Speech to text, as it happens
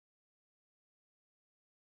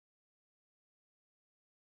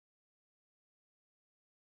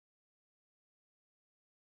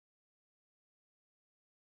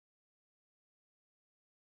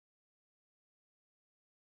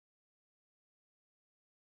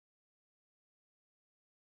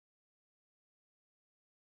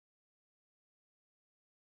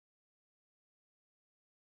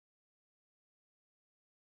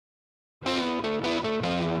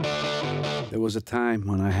There was a time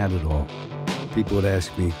when I had it all. People would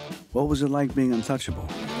ask me, what was it like being untouchable?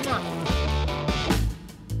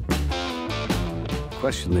 The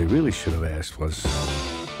question they really should have asked was,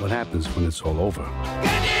 what happens when it's all over?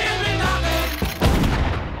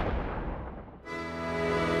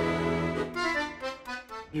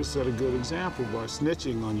 You set a good example by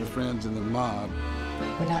snitching on your friends in the mob.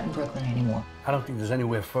 We're not in Brooklyn anymore. I don't think there's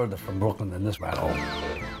anywhere further from Brooklyn than this rat hole.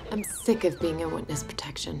 I'm sick of being in witness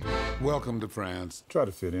protection. Welcome to France. Try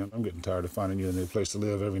to fit in. I'm getting tired of finding you a new place to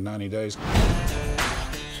live every 90 days.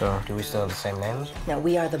 So, do we still have the same names? No,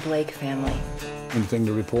 we are the Blake family. Anything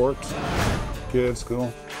to report? Kids,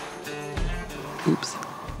 school? Oops.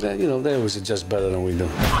 They always adjust better than we do.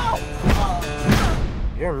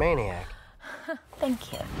 You're a maniac.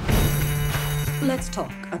 Thank you. Let's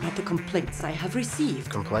talk about the complaints I have received.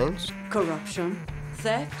 Complaints? Corruption,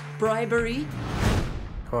 theft, bribery.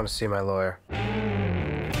 I want to see my lawyer.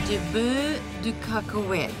 Je veux du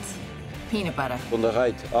cacahuète. Peanut butter. On the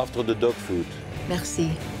right, after the dog food.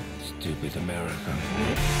 Merci. Stupid America.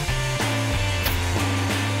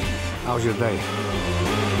 How's your day?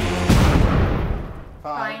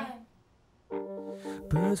 Fine. You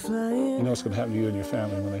know what's going to happen to you and your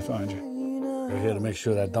family when they find you. We're here to make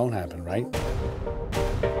sure that don't happen, right?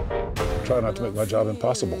 Try not to make my job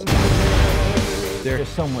impossible. There's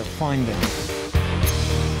someone finding.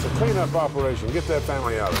 It's a cleanup operation. Get that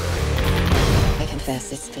family out of there. I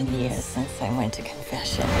confess it's been years since I went to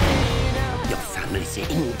confession. Your family's the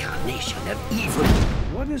incarnation of evil.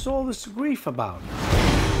 What is all this grief about?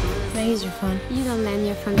 Can I use your phone? You don't lend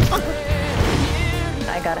your phone.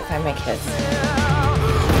 I gotta find my kids.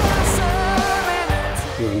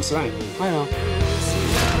 You're insane. I know.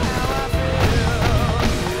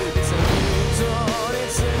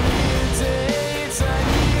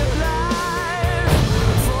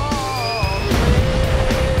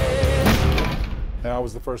 How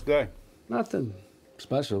was the first day? Nothing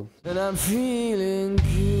special. And I'm feeling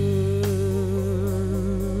good.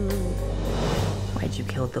 Why'd you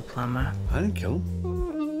kill the plumber? I didn't kill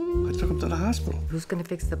him. I took him to the hospital. Who's gonna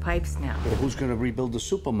fix the pipes now? Well, who's gonna rebuild the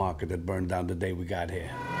supermarket that burned down the day we got here?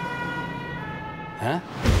 Huh?